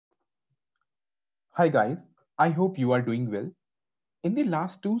Hi guys, I hope you are doing well. In the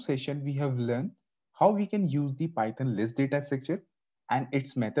last two sessions, we have learned how we can use the Python list data structure and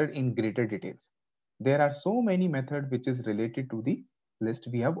its method in greater details. There are so many methods which is related to the list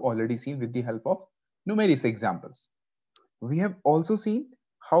we have already seen with the help of numerous examples. We have also seen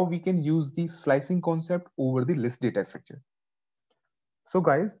how we can use the slicing concept over the list data structure. So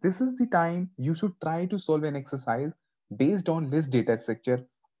guys, this is the time you should try to solve an exercise based on list data structure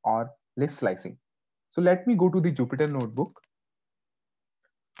or list slicing. So let me go to the Jupyter notebook.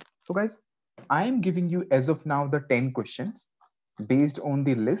 So guys, I am giving you as of now the 10 questions based on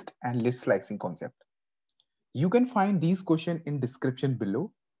the list and list slicing concept. You can find these questions in description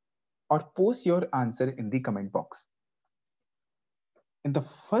below or post your answer in the comment box. In the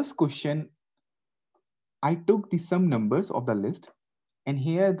first question, I took the sum numbers of the list and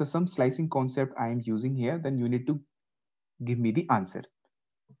here the sum slicing concept I am using here, then you need to give me the answer.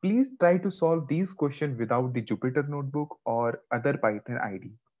 Please try to solve these questions without the Jupyter notebook or other Python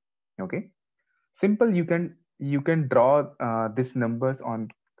ID. Okay, simple. You can draw these numbers on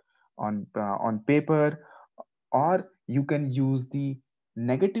paper, or you can use the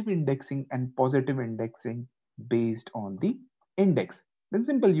negative indexing and positive indexing based on the index. Then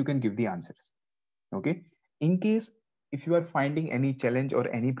simple, you can give the answers. Okay, in case if you are finding any challenge or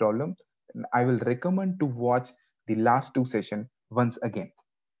any problem, I will recommend to watch the last two session once again.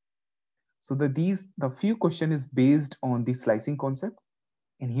 So the few question is based on the slicing concept,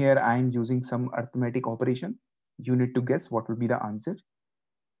 and here I am using some arithmetic operation. You need to guess what will be the answer.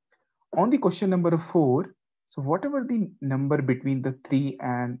 On the question number 4, so whatever the number between the 3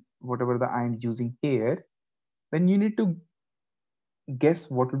 and whatever the I am using here, then you need to guess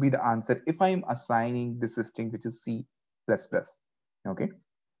what will be the answer if I am assigning this string which is C++. Okay.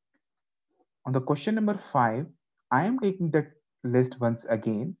 On the question number 5, I am taking that list once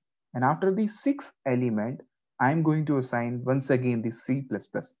again, and after the sixth element, I am going to assign once again the C++.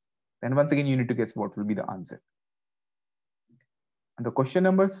 Then once again, you need to guess what will be the answer. And the question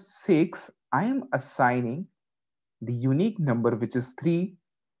number 6, I am assigning the unique number which is 3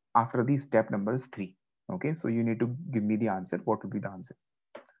 after the step number is 3. Okay, so you need to give me the answer. What will be the answer?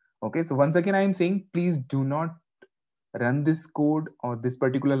 Okay, so once again, I am saying please do not run this code or this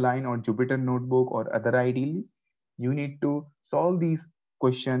particular line on Jupyter notebook or other ideally. You need to solve these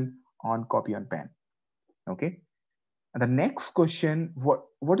question on copy on pen. Okay. And the next question,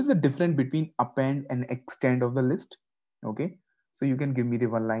 what is the difference between append and extend of the list? Okay. So you can give me the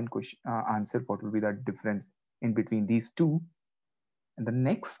one line question answer. What will be the difference in between these two? And the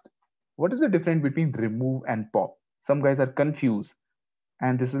next, what is the difference between remove and pop? Some guys are confused,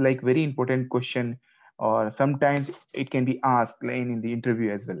 and this is like very important question, or sometimes it can be asked in the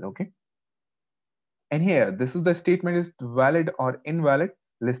interview as well. Okay. And here, this is the statement is valid or invalid.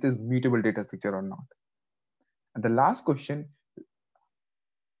 List is mutable data structure or not. And the last question,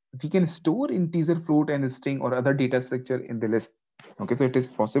 we can store integer, float, and string or other data structure in the list. Okay, so it is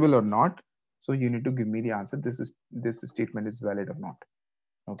possible or not. So you need to give me the answer. This statement is valid or not.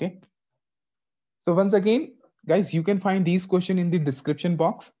 Okay. So once again, guys, you can find these questions in the description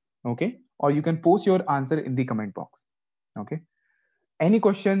box. Okay, or you can post your answer in the comment box. Okay. Any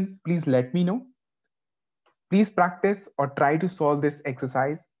questions? Please let me know. Please practice or try to solve this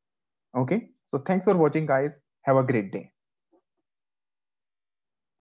exercise. Okay. So thanks for watching, guys. Have a great day.